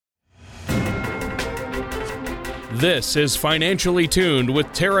This is Financially Tuned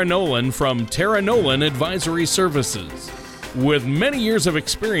with Tara Nolan from Tara Nolan Advisory Services. With many years of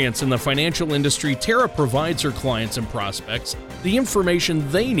experience in the financial industry, Tara provides her clients and prospects the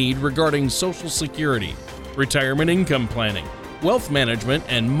information they need regarding Social Security, retirement income planning, wealth management,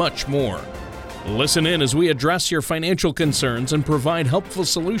 and much more. Listen in as we address your financial concerns and provide helpful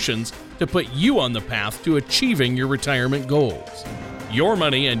solutions to put you on the path to achieving your retirement goals. Your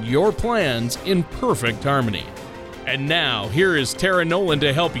money and your plans in perfect harmony. And now, here is Tara Nolan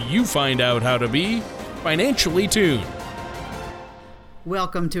to help you find out how to be financially tuned.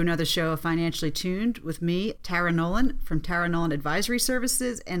 Welcome to another show of Financially Tuned with me, Tara Nolan from Tara Nolan Advisory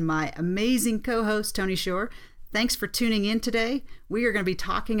Services, and my amazing co-host, Tony Shore. Thanks for tuning in today. We are going to be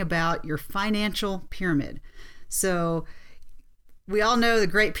talking about your financial pyramid. So, we all know the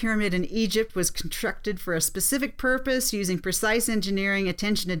Great Pyramid in Egypt was constructed for a specific purpose using precise engineering,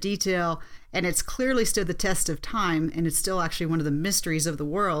 attention to detail, and it's clearly stood the test of time, and it's still actually one of the mysteries of the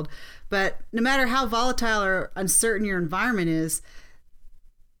world. But no matter how volatile or uncertain your environment is,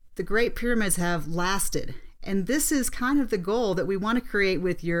 the Great Pyramids have lasted. And this is kind of the goal that we want to create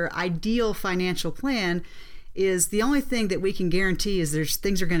with your ideal financial plan. Is the only thing that we can guarantee is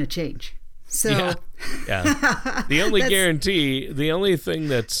things are going to change. So yeah. The only guarantee, the only thing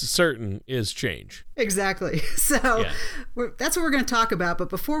that's certain is change. Exactly. So that's what we're going to talk about. But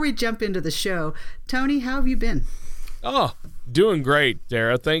before we jump into the show, Tony, how have you been? Oh, doing great,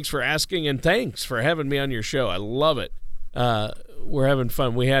 Tara. Thanks for asking, and thanks for having me on your show. I love it. We're having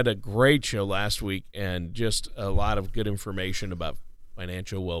fun. We had a great show last week and just a lot of good information about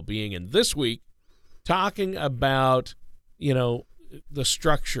financial well-being. And this week, talking about, the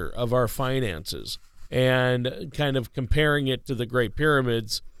structure of our finances and kind of comparing it to the Great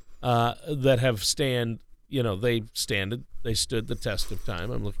Pyramids that have they stood the test of time.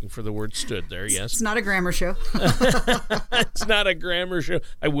 I'm looking for the word stood there, yes. It's not a grammar show. It's not a grammar show.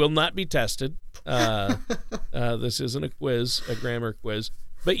 I will not be tested. This isn't a quiz, a grammar quiz.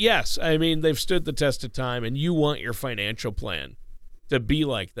 But yes, I mean, they've stood the test of time, and you want your financial plan to be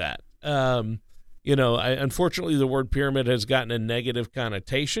like that. Unfortunately, the word pyramid has gotten a negative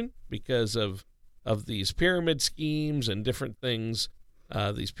connotation because of these pyramid schemes and different things,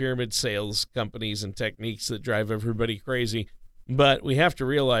 these pyramid sales companies and techniques that drive everybody crazy. But we have to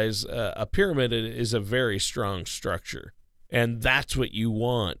realize a pyramid is a very strong structure, and that's what you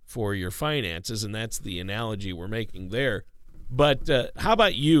want for your finances, and that's the analogy we're making there. But how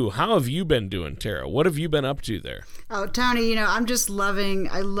about you? How have you been doing, Tara? What have you been up to there? Oh, Tony,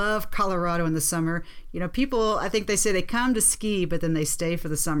 I love Colorado in the summer. People, I think they say they come to ski, but then they stay for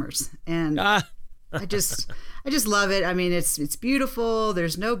the summers. And I just love it. I mean, it's beautiful.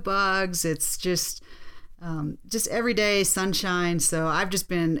 There's no bugs. It's just everyday sunshine. So I've just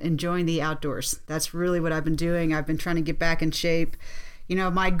been enjoying the outdoors. That's really what I've been doing. I've been trying to get back in shape.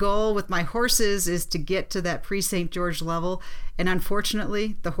 My goal with my horses is to get to that pre-St. George level, and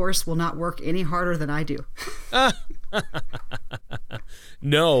unfortunately, the horse will not work any harder than I do.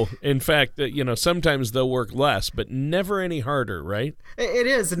 No, in fact, sometimes they'll work less, but never any harder, right? It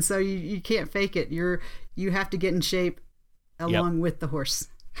is, and so you can't fake it. You have to get in shape along with the horse.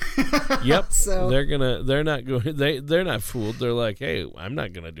 Yep. So they're not fooled. They're like, hey, I'm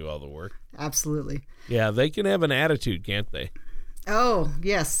not gonna do all the work. Absolutely. Yeah, they can have an attitude, can't they? Oh,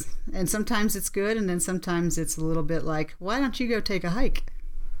 yes. And sometimes it's good, and then sometimes it's a little bit like, why don't you go take a hike?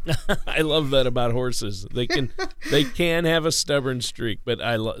 I love that about horses. They can have a stubborn streak, but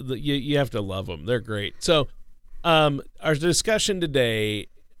you have to love them. They're great. So our discussion today,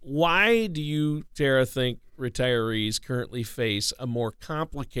 why do you, Tara, think retirees currently face a more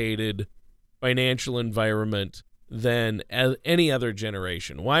complicated financial environment than any other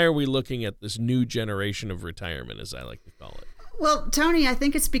generation? Why are we looking at this new generation of retirement, as I like to call it? Well, Tony, I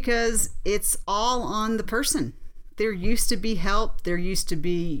think it's because it's all on the person. There used to be help. There used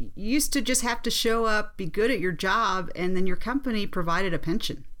to just have to show up, be good at your job, and then your company provided a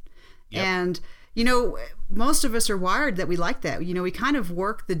pension. Yep. And, most of us are wired that we like that. We kind of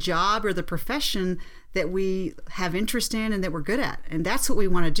work the job or the profession that we have interest in and that we're good at. And that's what we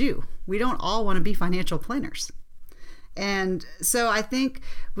want to do. We don't all want to be financial planners. And so I think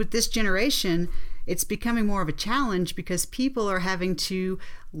with this generation, it's becoming more of a challenge because people are having to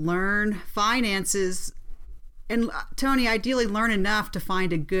learn finances and, Tony, ideally learn enough to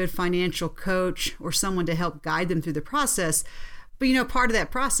find a good financial coach or someone to help guide them through the process. But, part of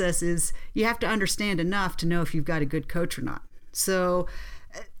that process is you have to understand enough to know if you've got a good coach or not. So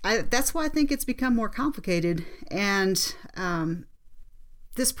that's why I think it's become more complicated. And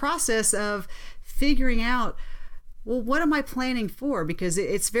this process of figuring out well, what am I planning for? Because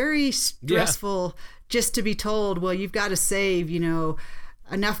it's very stressful just to be told, well, you've got to save,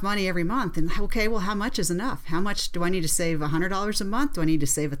 enough money every month. And okay, well, how much is enough? How much do I need to save? $100 a month? Do I need to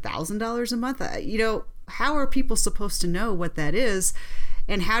save $1,000 a month? How are people supposed to know what that is?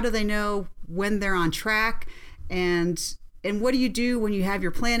 And how do they know when they're on track? And what do you do when you have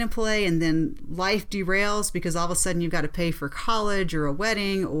your plan in play and then life derails because all of a sudden you've got to pay for college or a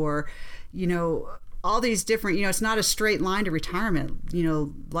wedding or, all these different, it's not a straight line to retirement.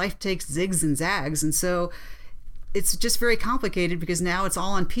 Life takes zigs and zags. And so it's just very complicated because now it's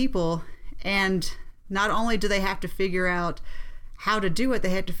all on people. And not only do they have to figure out how to do it,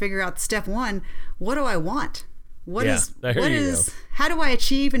 they have to figure out step one, what do I want? How do I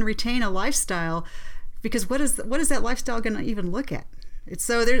achieve and retain a lifestyle? Because what is that lifestyle going to even look at? It's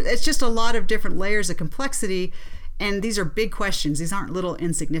just a lot of different layers of complexity. And these are big questions. These aren't little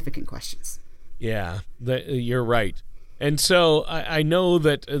insignificant questions. Yeah, you're right. And so I know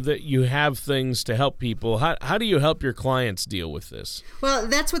that you have things to help people. How do you help your clients deal with this? Well,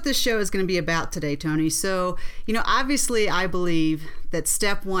 that's what this show is going to be about today, Tony. So, obviously I believe that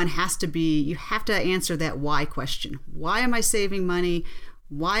step one has to be, you have to answer that why question. Why am I saving money?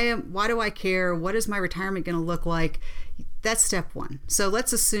 Why do I care? What is my retirement going to look like? That's step one. So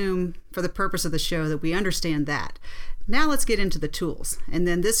let's assume for the purpose of the show that we understand that. Now let's get into the tools. And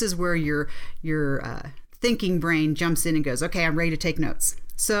then this is where your thinking brain jumps in and goes, okay, I'm ready to take notes.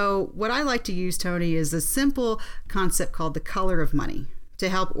 So what I like to use, Tony, is a simple concept called the color of money to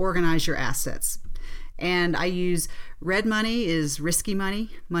help organize your assets. And I use red money is risky money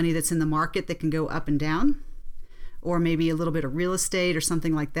that's in the market that can go up and down, or maybe a little bit of real estate or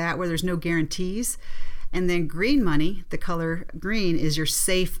something like that where there's no guarantees. And then green money, the color green, is your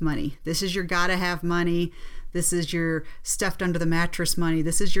safe money. This is your gotta have money. This is your stuffed under the mattress money.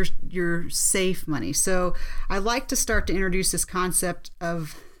 This is your safe money. So I like to start to introduce this concept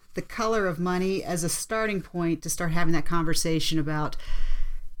of the color of money as a starting point to start having that conversation about,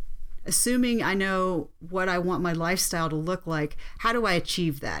 assuming I know what I want my lifestyle to look like, how do I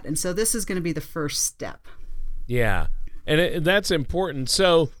achieve that? And so this is going to be the first step. Yeah, and that's important.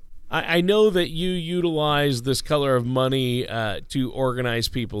 So I know that you utilize this color of money to organize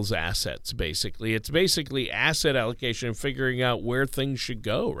people's assets, basically. It's basically asset allocation, figuring out where things should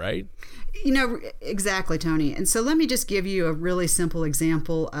go, right? Exactly, Tony. And so let me just give you a really simple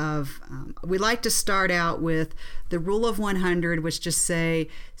example of, we like to start out with the rule of 100, which just say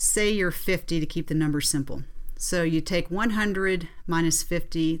you're 50 to keep the number simple. So you take 100 minus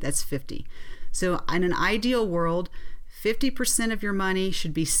 50, that's 50. So in an ideal world, 50% of your money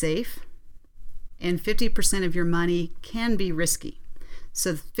should be safe and 50% of your money can be risky.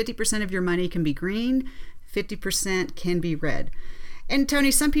 So 50% of your money can be green, 50% can be red. And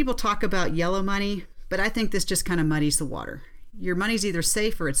Tony, some people talk about yellow money, but I think this just kind of muddies the water. Your money's either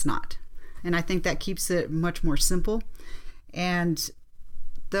safe or it's not. And I think that keeps it much more simple. And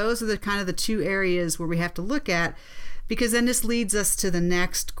those are the two areas where we have to look at, because then this leads us to the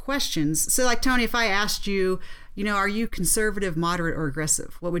next questions. So like, Tony, if I asked you, are you conservative, moderate, or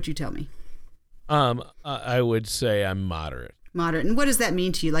aggressive? What would you tell me? I would say I'm moderate. Moderate. And what does that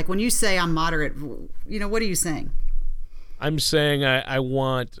mean to you? Like when you say I'm moderate, what are you saying? I'm saying I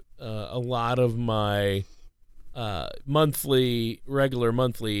want a lot of my regular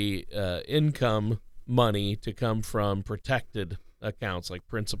monthly income money to come from protected accounts, like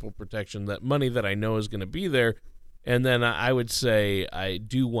principal protection, that money that I know is going to be there. And then I would say I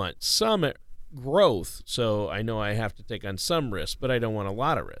do want some growth, so I know I have to take on some risk, but I don't want a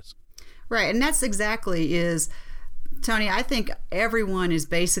lot of risk. Right, and that's exactly is, Tony, I think everyone is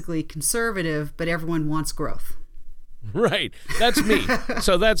basically conservative, but everyone wants growth. Right, that's me.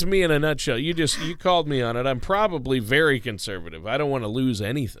 So that's me in a nutshell. You called me on it. I'm probably very conservative. I don't want to lose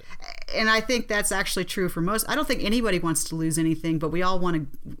anything. And I think that's actually true for most. I don't think anybody wants to lose anything, but we all want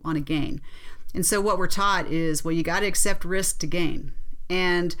to gain. And so what we're taught is, well, you got to accept risk to gain.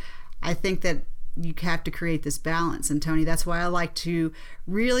 And I think that you have to create this balance. And Tony, that's why I like to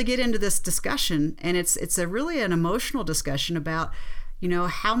really get into this discussion. And it's really an emotional discussion about,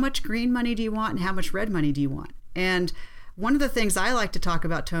 how much green money do you want and how much red money do you want? And one of the things I like to talk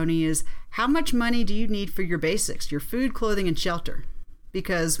about, Tony, is how much money do you need for your basics, your food, clothing, and shelter?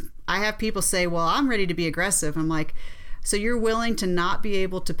 Because I have people say, well, I'm ready to be aggressive. I'm like, so you're willing to not be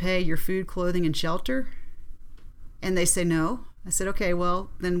able to pay your food, clothing, and shelter? And they say no. I said, okay, well,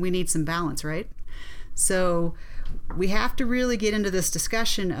 then we need some balance, right? So we have to really get into this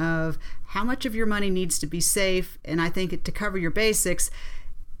discussion of how much of your money needs to be safe, and I think to cover your basics.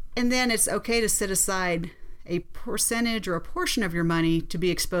 And then it's okay to set aside, a percentage or a portion of your money to be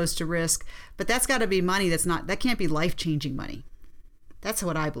exposed to risk, but that's got to be money that can't be life-changing money. That's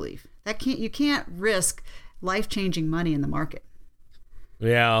what I believe. You can't risk life-changing money in the market.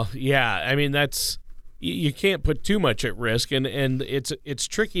 Yeah. I mean, you can't put too much at risk, and it's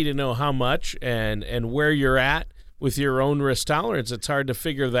tricky to know how much and where you're at with your own risk tolerance. It's hard to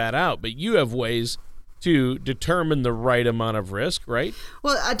figure that out, but you have ways to determine the right amount of risk, right?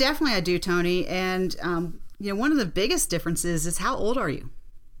 Well, definitely I do, Tony. And one of the biggest differences is how old are you,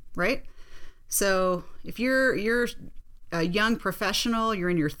 right? So if you're a young professional, you're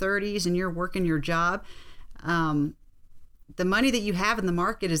in your 30s and you're working your job, the money that you have in the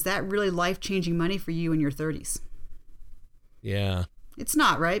market, is that really life-changing money for you in your 30s? Yeah. It's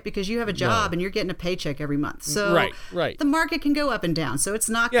not, right? Because you have a job and you're getting a paycheck every month. So right. The market can go up and down. So it's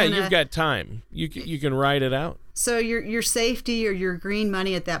not going to... Yeah, you've got time. You can ride it out. So your safety or your green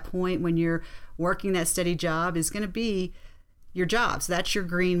money at that point when you're working that steady job is going to be your job. So that's your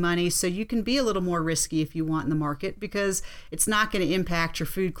green money. So you can be a little more risky if you want in the market, because it's not going to impact your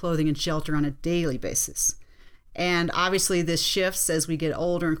food, clothing, and shelter on a daily basis. And obviously this shifts as we get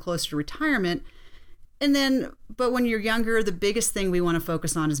older and closer to retirement. But when you're younger, the biggest thing we want to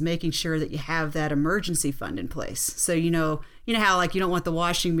focus on is making sure that you have that emergency fund in place. So you know how, like, you don't want the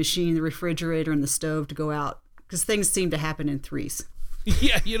washing machine, the refrigerator, and the stove to go out, because things seem to happen in threes.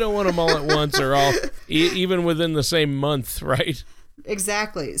 Yeah, you don't want them all at once or all even within the same month, right?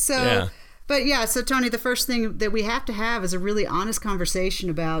 Exactly. So, so Tony, the first thing that we have to have is a really honest conversation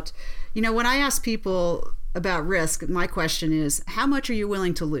about, when I ask people about risk, my question is, how much are you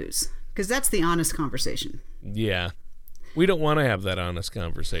willing to lose? Because that's the honest conversation. Yeah. We don't want to have that honest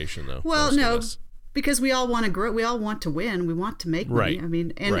conversation, though. Well, no, because we all want to grow. We all want to win. We want to make money. I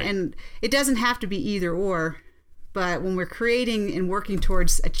mean, and it doesn't have to be either or. But when we're creating and working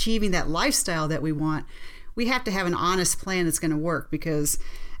towards achieving that lifestyle that we want, we have to have an honest plan that's going to work. Because,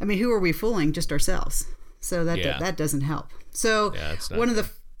 I mean, who are we fooling? Just ourselves. So that doesn't help. So one of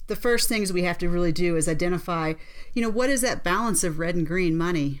the first things we have to really do is identify, what is that balance of red and green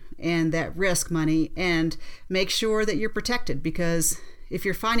money and that risk money, and make sure that you're protected, because if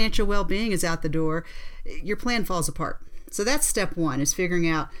your financial well-being is out the door, your plan falls apart. So that's step one, is figuring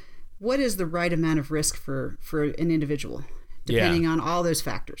out what is the right amount of risk for an individual, depending on all those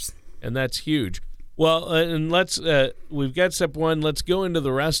factors. And that's huge. Well, and we've got step one. Let's go into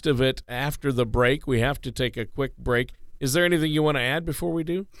the rest of it after the break. We have to take a quick break. Is there anything you want to add before we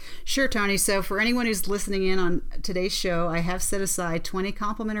do? Sure, Tony. So for anyone who's listening in on today's show, I have set aside 20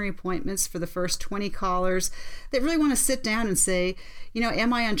 complimentary appointments for the first 20 callers that really want to sit down and say,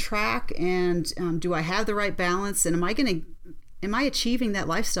 am I on track, and do I have the right balance, and am I achieving that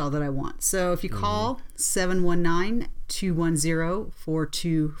lifestyle that I want? So if you call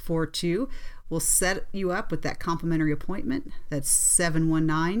 719-210-4242, we'll set you up with that complimentary appointment. That's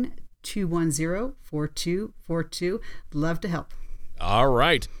 719-210-4242. Love to help. All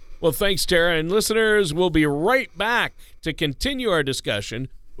right. Well, thanks, Tara. And listeners, we'll be right back to continue our discussion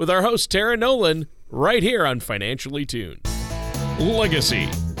with our host, Tara Nolan, right here on Financially Tuned. Legacy.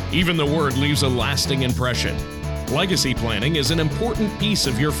 Even the word leaves a lasting impression. Legacy planning is an important piece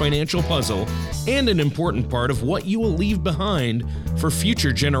of your financial puzzle and an important part of what you will leave behind for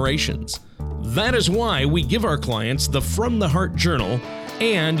future generations. That is why we give our clients the From the Heart Journal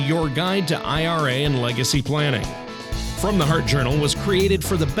and your guide to IRA and legacy planning. From the Heart Journal was created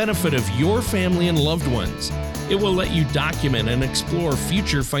for the benefit of your family and loved ones. It will let you document and explore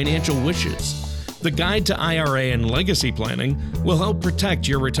future financial wishes. The Guide to IRA and Legacy Planning will help protect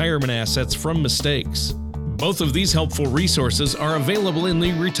your retirement assets from mistakes. Both of these helpful resources are available in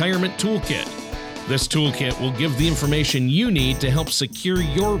the Retirement Toolkit. This toolkit will give the information you need to help secure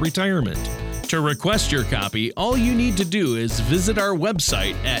your retirement. To request your copy, all you need to do is visit our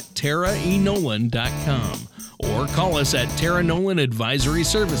website at taraenolan.com or call us at Tara Nolan Advisory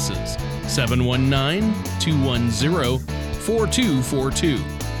Services,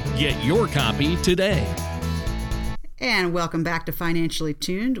 719-210-4242. Get your copy today. And welcome back to Financially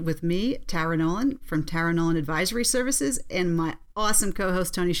Tuned with me, Tara Nolan from Tara Nolan Advisory Services, and my awesome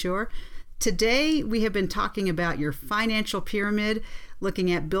co-host, Tony Shore. Today, we have been talking about your financial pyramid,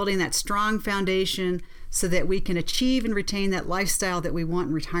 looking at building that strong foundation so that we can achieve and retain that lifestyle that we want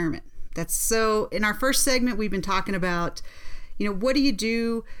in retirement. In our first segment, we've been talking about, what do you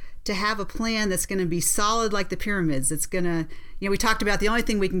do to have a plan that's going to be solid like the pyramids? It's going to, we talked about the only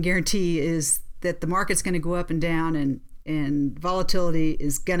thing we can guarantee is that the market's going to go up and down, and volatility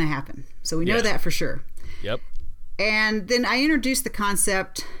is going to happen. So we know that for sure. Yep. And then I introduced the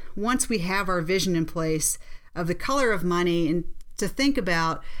concept, once we have our vision in place, of the color of money, and to think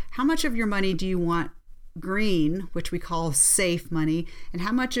about how much of your money do you want green, which we call safe money, and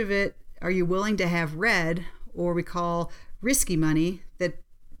how much of it are you willing to have red, or we call risky money, that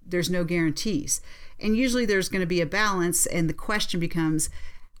there's no guarantees. And usually there's going to be a balance, and the question becomes,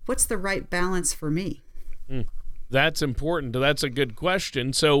 what's the right balance for me? That's important. That's a good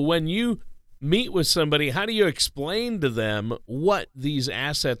question. So when you meet with somebody, how do you explain to them what these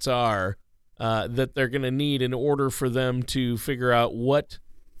assets are that they're going to need in order for them to figure out what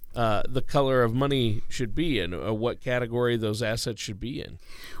the color of money should be in, or what category those assets should be in?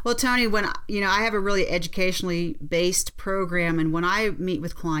 Well, Tony, when I have a really educationally based program, and when I meet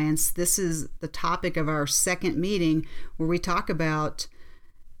with clients, this is the topic of our second meeting, where we talk about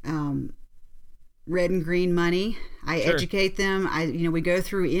red and green money. I Sure. educate them. We go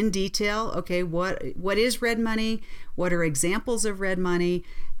through in detail. Okay, what is red money? What are examples of red money?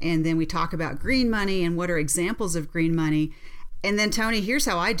 And then we talk about green money and what are examples of green money. And then, Tony, here's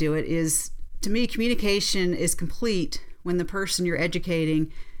how I do it is, to me, communication is complete when the person you're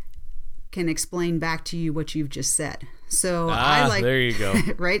educating can explain back to you what you've just said. So there you go.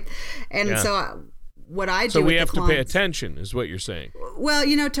 right? And Yeah. so what I do So we with have the to pay clients, attention, is what you're saying. well,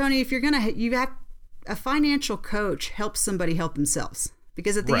 Tony, if you have a financial coach helps somebody help themselves,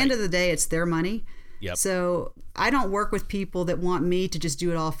 because at the Right. end of the day, it's their money. Yep. So I don't work with people that want me to just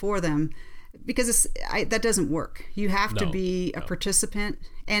do it all for them, because that doesn't work. You have to No, be a participant,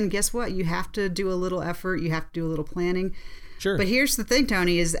 and guess what? You have to do a little effort. You have to do a little planning. Sure. But here's the thing,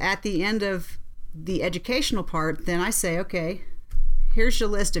 Tony, is at the end of the educational part, then I say, okay, here's your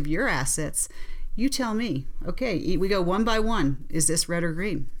list of your assets. You tell me. Okay, we go one by one. Is this red or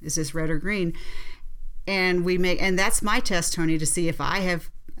green? Is this red or green? And that's my test, Tony, to see if I have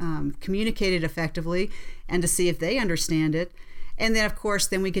communicated effectively, and to see if they understand it. And then, of course,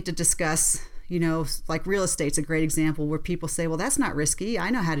 then we get to discuss, like real estate's a great example, where people say, well, that's not risky. I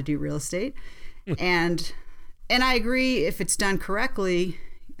know how to do real estate. and I agree, if it's done correctly,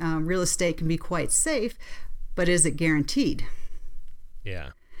 real estate can be quite safe, but is it guaranteed? Yeah.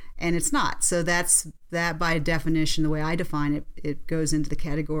 And it's not. So that by definition, the way I define it, it goes into the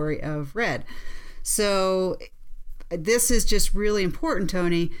category of red. So this is just really important,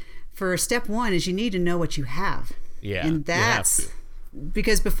 Tony. For step one is you need to know what you have. Yeah. And that's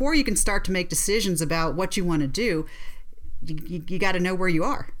because before you can start to make decisions about what you want to do, you got to know where you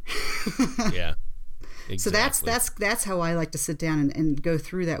are. Yeah. Exactly. So that's how I like to sit down and go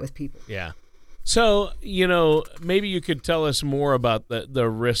through that with people. Yeah. So, maybe you could tell us more about the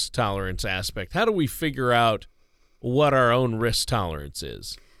risk tolerance aspect. How do we figure out what our own risk tolerance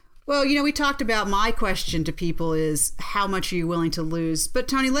is? Well, we talked about, my question to people is, how much are you willing to lose? But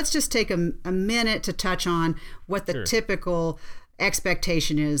Tony, let's just take a minute to touch on what the typical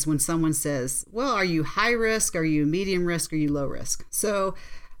expectation is when someone says, well, are you high risk? Are you medium risk? Are you low risk? So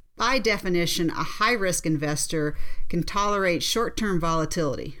by definition, a high risk investor can tolerate short-term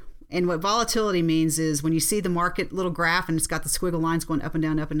volatility. And what volatility means is when you see the market little graph and it's got the squiggle lines going up and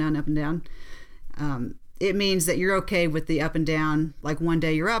down, up and down, up and down, it means that you're okay with the up and down. Like one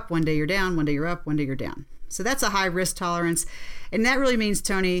day you're up, one day you're down, one day you're up, one day you're down. So that's a high risk tolerance. And that really means,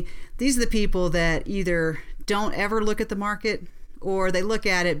 Tony, these are the people that either don't ever look at the market, or they look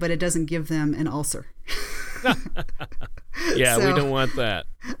at it, but it doesn't give them an ulcer. Yeah, So, we don't want that.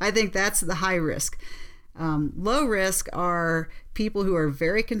 I think that's the high risk. Low risk are people who are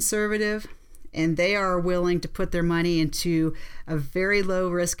very conservative, and they are willing to put their money into a very low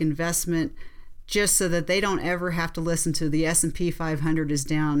risk investment just so that they don't ever have to listen to the S&P 500 is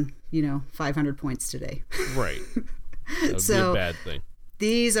down, 500 points today. Right. That would So, be a bad thing.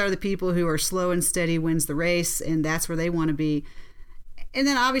 These are the people who are slow and steady wins the race, and that's where they want to be. And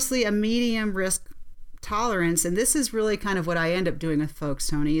then obviously a medium risk tolerance, and this is really kind of what I end up doing with folks,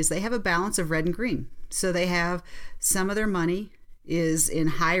 Tony, is they have a balance of red and green. So they have some of their money is in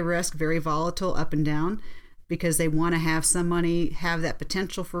high risk, very volatile, up and down, because they want to have some money have that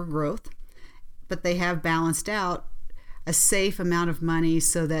potential for growth. But they have balanced out a safe amount of money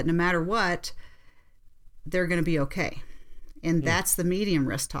so that no matter what, they're going to be okay. And that's the medium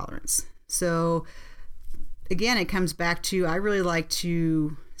risk tolerance. So again, it comes back to, I really like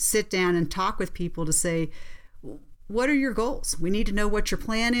to sit down and talk with people to say, what are your goals? We need to know what your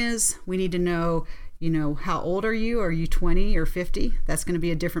plan is. We need to know, how old are you? Are you 20 or 50? That's going to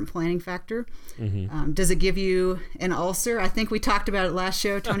be a different planning factor. Mm-hmm. Does it give you an ulcer? I think we talked about it last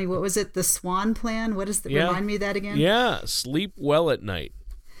show, Tony. What was it? The SWAN plan? What is the, remind me of that again? Yeah, sleep well at night.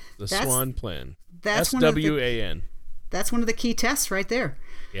 That's SWAN plan. That's SWAN. That's one of the key tests right there.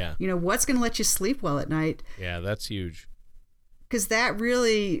 Yeah. What's going to let you sleep well at night? Yeah, that's huge. Because that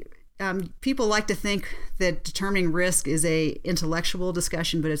really, people like to think that determining risk is a intellectual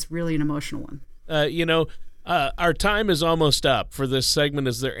discussion, but it's really an emotional one. Our time is almost up for this segment.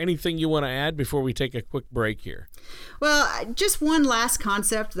 Is there anything you want to add before we take a quick break here? Well, just one last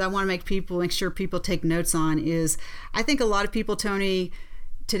concept that I want to make sure people take notes on is I think a lot of people, Tony,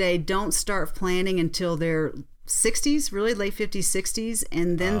 today don't start planning until their 60s, really late 50s, 60s,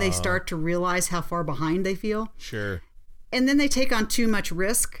 and then they start to realize how far behind they feel. Sure. And then they take on too much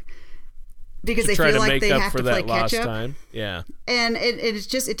risk because they feel like they have to play catch up. Time. Yeah. And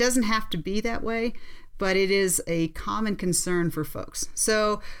it doesn't have to be that way, but it is a common concern for folks.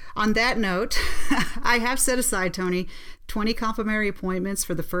 So on that note, I have set aside, Tony, 20 complimentary appointments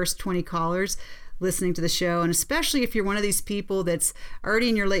for the first 20 callers listening to the show. And especially if you're one of these people that's already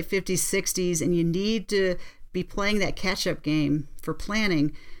in your late 50s, 60s, and you need to be playing that catch-up game for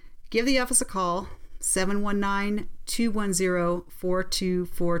planning, give the office a call,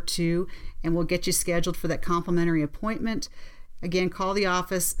 719-210-4242, and we'll get you scheduled for that complimentary appointment. Again, call the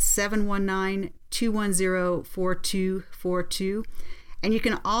office, 719-210-4242. And you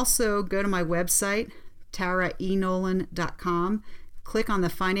can also go to my website, taraenolan.com, click on the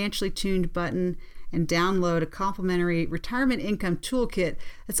Financially Tuned button, and download a complimentary retirement income toolkit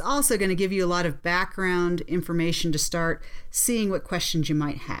that's also going to give you a lot of background information to start seeing what questions you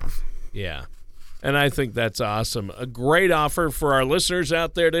might have. Yeah. And I think that's awesome. A great offer for our listeners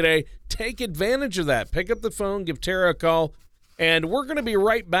out there today. Take advantage of that. Pick up the phone, give Tara a call, and we're going to be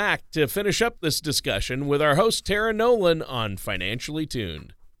right back to finish up this discussion with our host, Tara Nolan, on Financially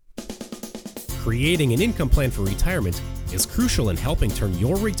Tuned. Creating an income plan for retirement is crucial in helping turn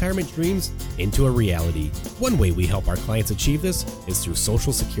your retirement dreams into a reality. One way we help our clients achieve this is through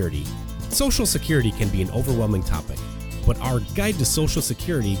Social Security. Social Security can be an overwhelming topic, but our Guide to Social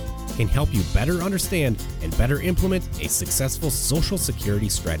Security can help you better understand and better implement a successful Social Security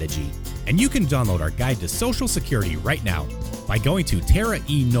strategy. And you can download our Guide to Social Security right now by going to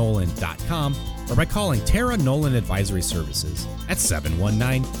taraenolan.com or by calling Tara Nolan Advisory Services at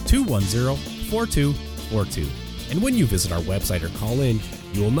 719-210-4242. And when you visit our website or call in,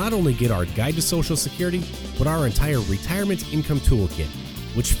 you will not only get our Guide to Social Security, but our entire Retirement Income Toolkit,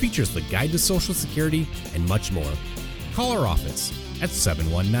 which features the Guide to Social Security and much more. Call our office at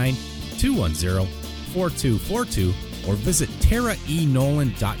 719-210-4242 or visit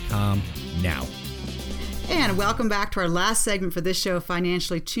taraenolan.com now. And welcome back to our last segment for this show,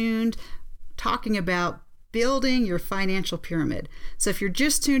 Financially Tuned, talking about building your financial pyramid. So if you're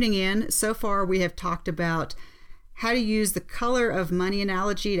just tuning in, so far we have talked about how to use the color of money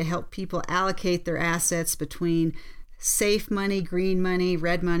analogy to help people allocate their assets between safe money, green money,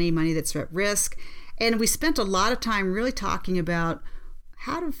 red money, money that's at risk. And we spent a lot of time really talking about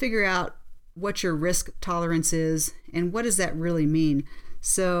how to figure out what your risk tolerance is and what does that really mean.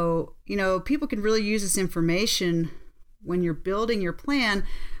 So, people can really use this information when you're building your plan.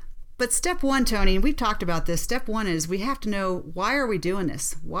 But step one, Tony, and we've talked about this, step one is we have to know, why are we doing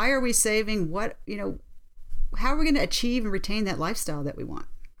this? Why are we saving? How are we going to achieve and retain that lifestyle that we want?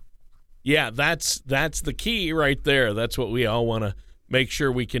 Yeah, that's the key right there. That's what we all want to make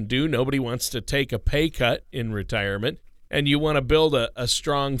sure we can do. Nobody wants to take a pay cut in retirement, and you want to build a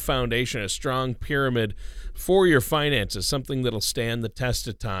strong foundation, a strong pyramid for your finances, something that'll stand the test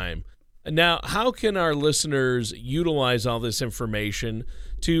of time. Now, how can our listeners utilize all this information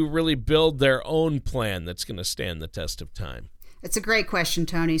to really build their own plan that's going to stand the test of time? It's a great question,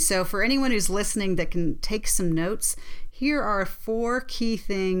 Tony. So for anyone who's listening that can take some notes, here are 4 key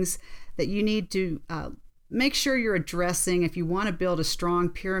things that you need to make sure you're addressing if you want to build a strong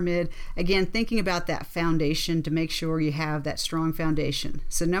pyramid. Again, thinking about that foundation to make sure you have that strong foundation.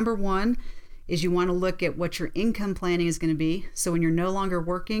 So number 1 is you want to look at what your income planning is going to be. So when you're no longer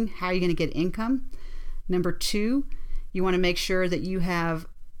working, how are you going to get income? Number 2, you want to make sure that you have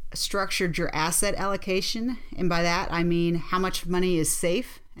structured your asset allocation. And by that, I mean how much money is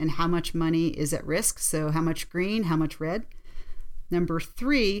safe and how much money is at risk. So how much green, how much red. Number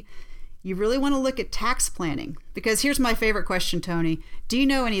 3, you really want to look at tax planning, because here's my favorite question, Tony. Do you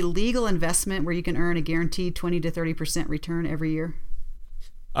know any legal investment where you can earn a guaranteed 20 to 30% return every year?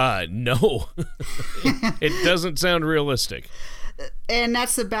 No. It doesn't sound realistic. And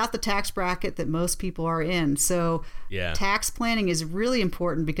that's about the tax bracket that most people are in. So yeah. Tax planning is really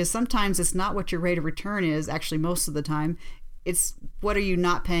important, because sometimes it's not what your rate of return is, actually most of the time. It's what are you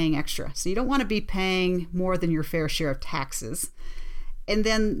not paying extra. So you don't want to be paying more than your fair share of taxes. And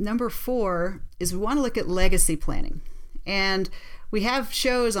then number 4 is we want to look at legacy planning. And we have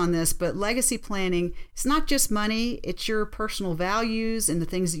shows on this, but legacy planning, it's not just money, it's your personal values and the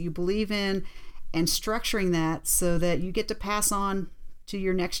things that you believe in, and structuring that so that you get to pass on to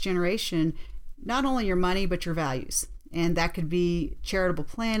your next generation not only your money but your values. And that could be charitable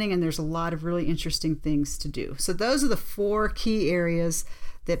planning, and there's a lot of really interesting things to do. So those are the 4 key areas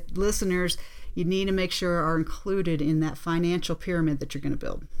that listeners, you need to make sure are included in that financial pyramid that you're going to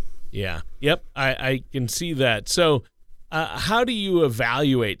build. Yeah. Yep. I can see that. So how do you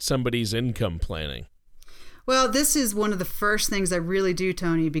evaluate somebody's income planning? Well, this is one of the first things I really do,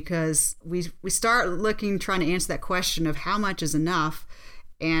 Tony, because we start trying to answer that question of how much is enough.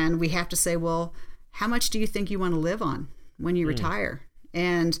 And we have to say, well, how much do you think you want to live on when you retire?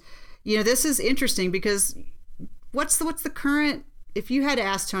 And, this is interesting because what's the current, if you had to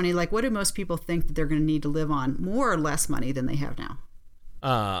ask Tony, like, what do most people think that they're going to need to live on, more or less money than they have now?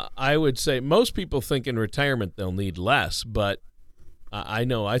 I would say most people think in retirement they'll need less, but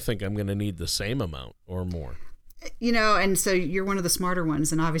I think I'm going to need the same amount or more. And so you're one of the smarter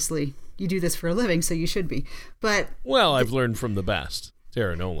ones, and obviously you do this for a living, so you should be. But I've learned from the best,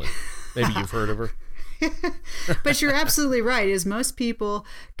 Tara Nolan. Maybe you've heard of her. But you're absolutely right. Is most people,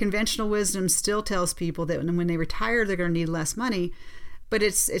 conventional wisdom still tells people that when they retire, they're going to need less money. But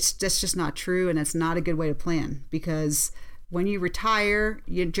that's just not true, and it's not a good way to plan, because when you retire,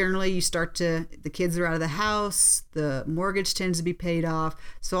 the kids are out of the house, the mortgage tends to be paid off,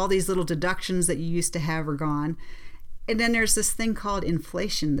 so all these little deductions that you used to have are gone. And then there's this thing called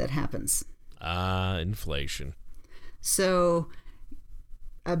inflation that happens. Inflation. So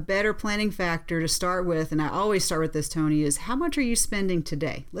a better planning factor to start with, and I always start with this, Tony, is how much are you spending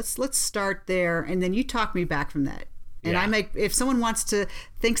today? Let's start there, and then you talk me back from that. And if someone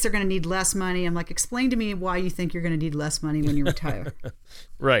thinks they're going to need less money, I'm like, explain to me why you think you're going to need less money when you retire.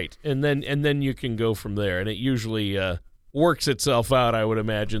 Right. And then you can go from there. And it usually works itself out, I would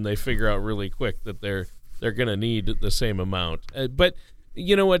imagine. They figure out really quick that they're going to need the same amount. But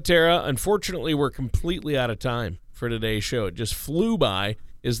you know what, Tara? Unfortunately, we're completely out of time for today's show. It just flew by.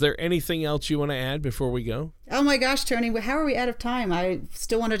 Is there anything else you want to add before we go? Oh my gosh, Tony, how are we out of time? I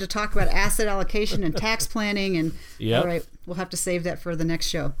still wanted to talk about asset allocation and tax planning, and all right, we'll have to save that for the next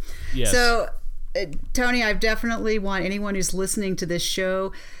show. Yes. So, Tony, I definitely want anyone who's listening to this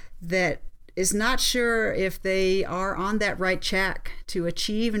show that is not sure if they are on that right track to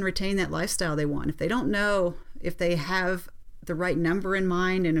achieve and retain that lifestyle they want. If they don't know if they have the right number in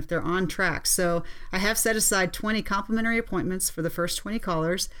mind and if they're on track. So I have set aside 20 complimentary appointments for the first 20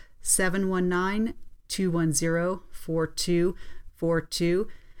 callers, 719-210-4242.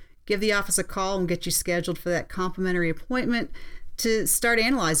 Give the office a call and get you scheduled for that complimentary appointment to start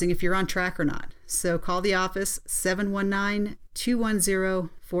analyzing if you're on track or not. So call the office,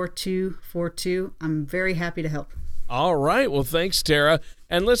 719-210-4242. I'm very happy to help. All right. Well, thanks, Tara.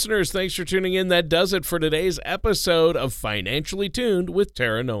 And listeners, thanks for tuning in. That does it for today's episode of Financially Tuned with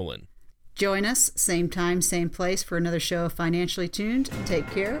Tara Nolan. Join us, same time, same place, for another show of Financially Tuned. Take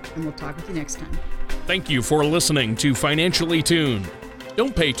care, and we'll talk with you next time. Thank you for listening to Financially Tuned.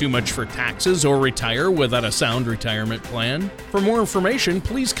 Don't pay too much for taxes or retire without a sound retirement plan. For more information,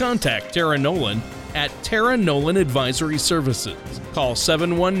 please contact Tara Nolan at Tara Nolan Advisory Services. Call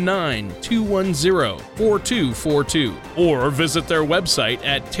 719-210-4242 or visit their website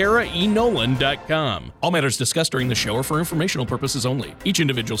at taraenolan.com. All matters discussed during the show are for informational purposes only. Each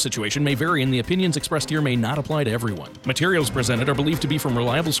individual situation may vary, and the opinions expressed here may not apply to everyone. Materials presented are believed to be from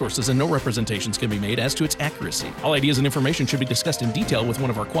reliable sources, and no representations can be made as to its accuracy. All ideas and information should be discussed in detail with one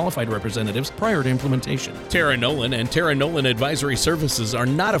of our qualified representatives prior to implementation. Tara Nolan and Tara Nolan Advisory Services are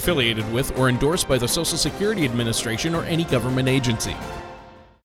not affiliated with or endorsed by the Social Security Administration or any government agency.